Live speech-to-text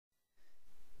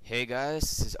Hey guys,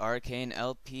 this is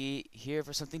ArcaneLP here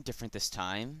for something different this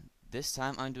time. This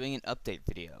time I'm doing an update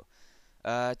video.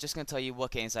 Just gonna tell you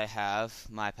what games I have,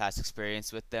 my past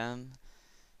experience with them,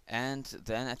 and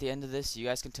then at the end of this you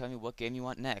guys can tell me what game you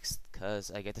want next, cause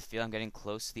I get the feel I'm getting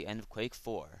close to the end of Quake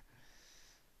 4.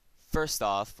 First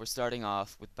off, we're starting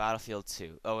off with Battlefield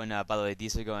 2. Oh, and by the way,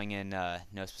 these are going in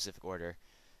no specific order.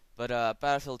 But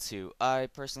Battlefield 2, I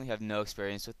personally have no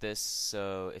experience with this,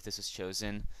 so if this was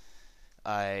chosen,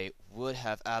 I would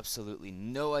have absolutely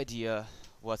no idea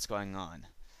what's going on.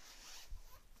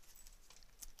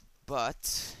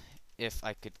 But if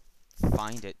I could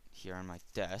find it here on my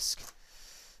desk,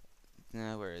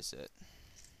 where is it?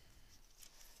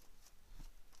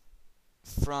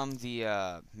 From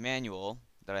the manual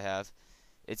that I have,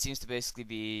 it seems to basically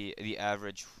be the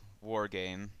average war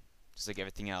game, just like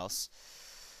everything else.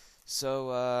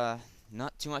 So,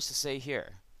 not too much to say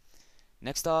here.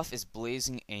 Next off is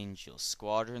Blazing Angels,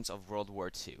 Squadrons of World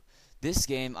War II. This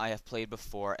game I have played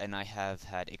before and I have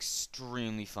had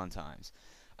extremely fun times.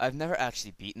 I've never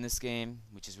actually beaten this game,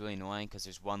 which is really annoying because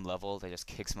there's one level that just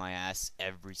kicks my ass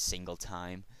every single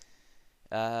time.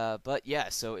 But yeah,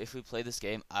 so if we play this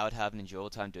game, I would have an enjoyable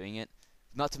time doing it.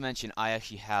 Not to mention, I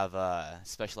actually have a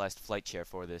specialized flight chair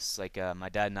for this. Like, my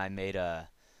dad and I made a...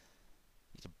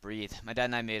 need to breathe. My dad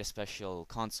and I made a special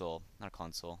console. Not a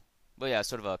console. But yeah,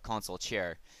 sort of a console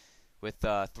chair with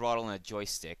a throttle and a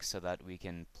joystick so that we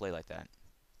can play like that.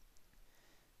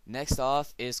 Next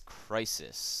off is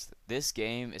Crysis. This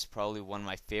game is probably one of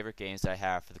my favorite games that I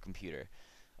have for the computer.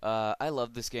 I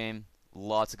love this game.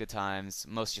 Lots of good times.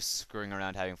 Most just screwing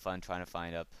around, having fun, trying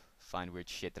to find weird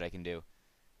shit that I can do.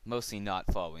 Mostly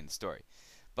not following the story.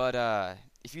 But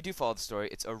if you do follow the story,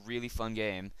 it's a really fun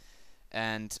game.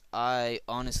 And I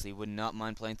honestly would not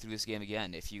mind playing through this game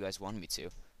again if you guys wanted me to.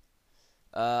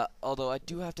 Although I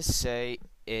do have to say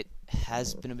it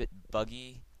has been a bit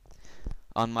buggy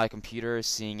on my computer,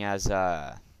 seeing as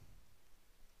what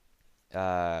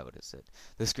is it?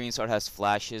 The screen sort of has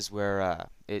flashes where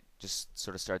it just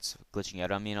sort of starts glitching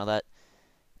out on me and all that.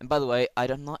 And by the way,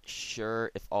 I'm not sure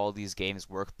if all these games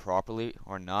work properly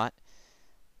or not.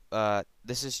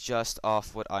 This is just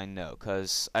off what I know,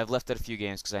 because I've left out a few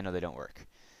games because I know they don't work.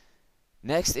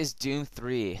 Next is Doom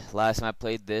 3. Last time I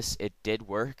played this, it did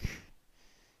work.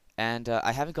 And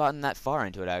I haven't gotten that far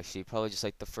into it, actually. Probably just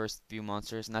like the first few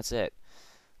monsters, and that's it.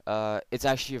 It's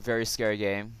actually a very scary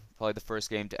game. Probably the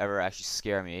first game to ever actually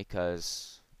scare me,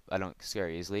 because I don't scare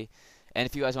easily. And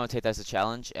if you guys want to take that as a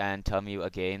challenge and tell me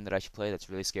a game that I should play that's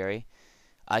really scary,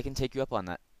 I can take you up on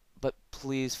that. But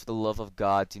please, for the love of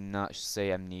God, do not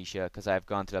say Amnesia, because I've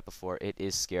gone through that before. It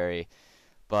is scary.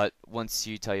 But once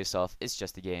you tell yourself it's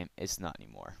just a game, it's not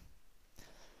anymore.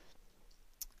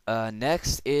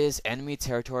 Next is Enemy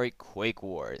Territory Quake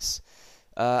Wars.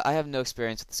 I have no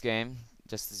experience with this game,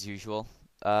 just as usual.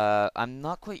 I'm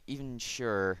not quite even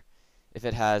sure if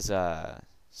it has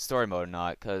story mode or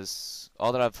not, because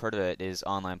all that I've heard of it is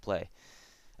online play.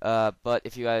 But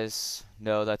if you guys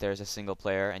know that there's a single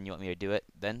player and you want me to do it,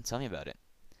 then tell me about it.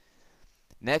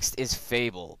 Next is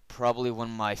Fable, probably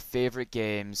one of my favorite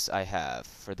games I have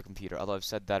for the computer, although I've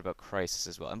said that about Crysis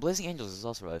as well. And Blazing Angels is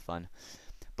also really fun.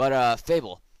 But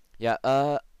Fable. Yeah,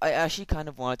 I actually kind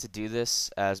of wanted to do this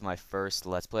as my first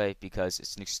Let's Play because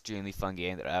it's an extremely fun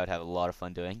game that I would have a lot of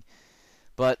fun doing.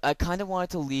 But I kind of wanted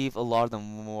to leave a lot of the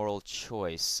moral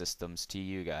choice systems to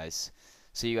you guys.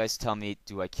 So you guys tell me,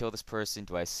 do I kill this person?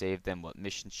 Do I save them? What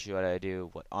mission should I do?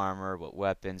 What armor? What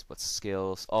weapons? What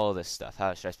skills? All this stuff.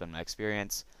 How should I spend my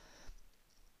experience?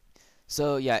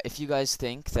 So yeah, if you guys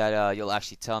think that you'll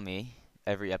actually tell me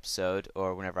every episode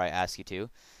or whenever I ask you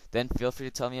to, then feel free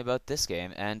to tell me about this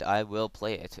game, and I will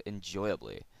play it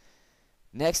enjoyably.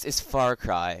 Next is Far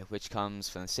Cry, which comes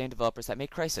from the same developers that made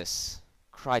Crysis,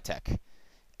 Crytek.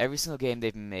 Every single game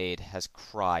they've made has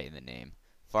Cry in the name.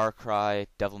 Far Cry,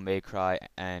 Devil May Cry,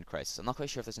 and Crysis. I'm not quite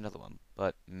sure if there's another one,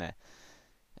 but meh.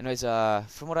 Anyways,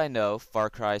 from what I know, Far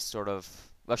Cry sort of...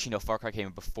 Well, actually, no, Far Cry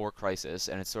came before Crysis,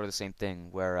 and it's sort of the same thing,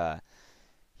 where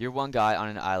you're one guy on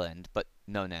an island, but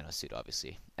no nanosuit,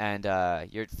 obviously. And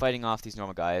you're fighting off these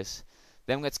normal guys.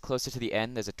 Then when it gets closer to the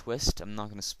end, there's a twist. I'm not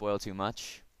going to spoil too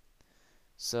much.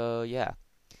 So, yeah.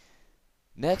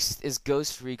 Next is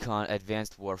Ghost Recon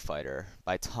Advanced Warfighter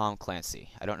by Tom Clancy.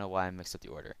 I don't know why I mixed up the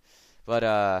order. But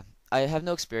I have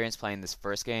no experience playing this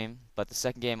first game, but the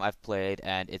second game I've played,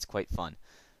 and it's quite fun.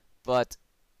 But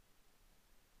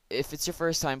if it's your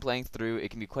first time playing through, it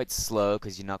can be quite slow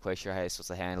because you're not quite sure how you're supposed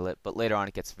to handle it, but later on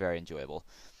it gets very enjoyable.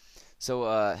 So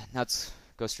now it's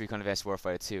Ghost Recon Advanced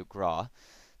Warfighter 2, GRAW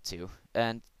 2,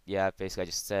 and yeah, basically I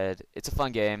just said it's a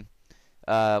fun game.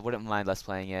 Wouldn't mind Let's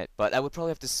Playing it, but I would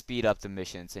probably have to speed up the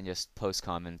missions and just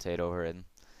post-commentate over it.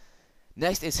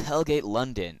 Next is Hellgate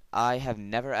London. I have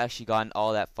never actually gotten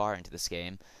all that far into this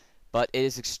game, but it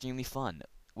is extremely fun,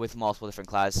 with multiple different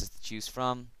classes to choose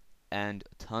from, and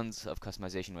tons of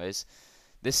customization ways.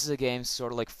 This is a game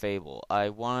sort of like Fable. I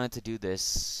wanted to do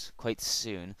this quite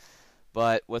soon,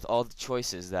 but with all the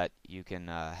choices that you can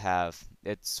have,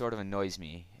 it sort of annoys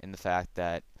me in the fact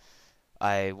that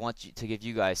I want to give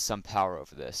you guys some power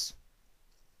over this.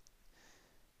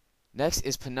 Next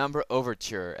is Penumbra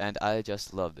Overture, and I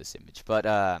just love this image. But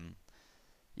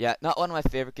yeah, not one of my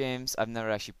favorite games. I've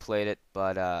never actually played it,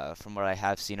 but from what I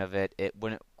have seen of it, it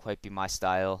wouldn't quite be my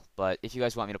style. But if you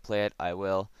guys want me to play it, I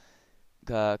will.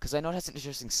 Because I know it has an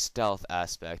interesting stealth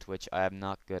aspect, which I am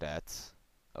not good at.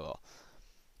 Oh well.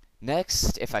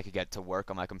 Next, if I could get it to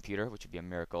work on my computer, which would be a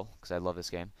miracle, because I love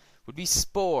this game, would be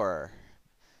Spore.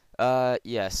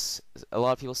 Yes, a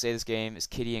lot of people say this game is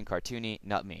kiddie and cartoony,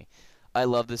 not me. I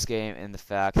love this game in the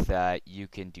fact that you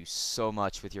can do so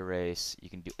much with your race. You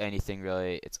can do anything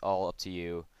really. It's all up to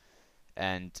you.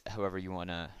 And however you want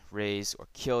to raise or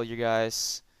kill your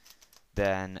guys,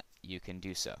 then you can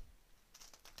do so.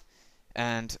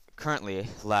 And currently,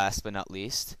 last but not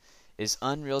least, is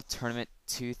Unreal Tournament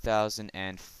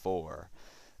 2004.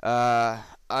 I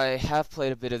have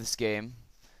played a bit of this game.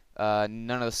 None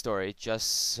of the story,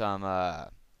 just some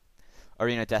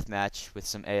arena deathmatch with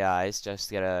some AIs, just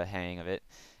to get a hang of it.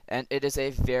 And it is a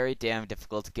very damn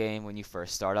difficult game when you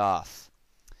first start off.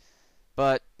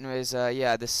 But anyways,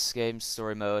 yeah, this game's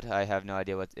story mode, I have no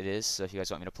idea what it is, so if you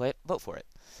guys want me to play it, vote for it.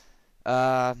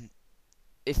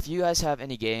 If you guys have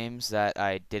any games that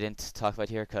I didn't talk about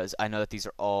here, because I know that these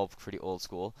are all pretty old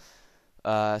school,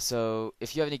 so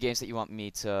if you have any games that you want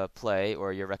me to play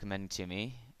or you're recommending to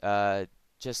me,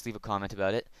 just leave a comment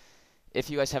about it. If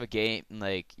you guys have a game,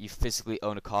 like you physically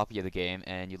own a copy of the game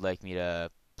and you'd like me to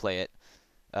play it,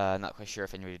 not quite sure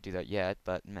if anybody would do that yet,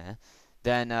 but meh,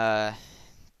 then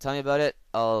tell me about it.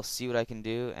 I'll see what I can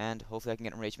do, and hopefully I can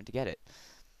get an arrangement to get it.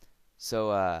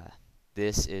 So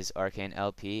this is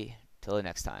ArcaneLP. Till the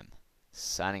next time,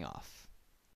 signing off.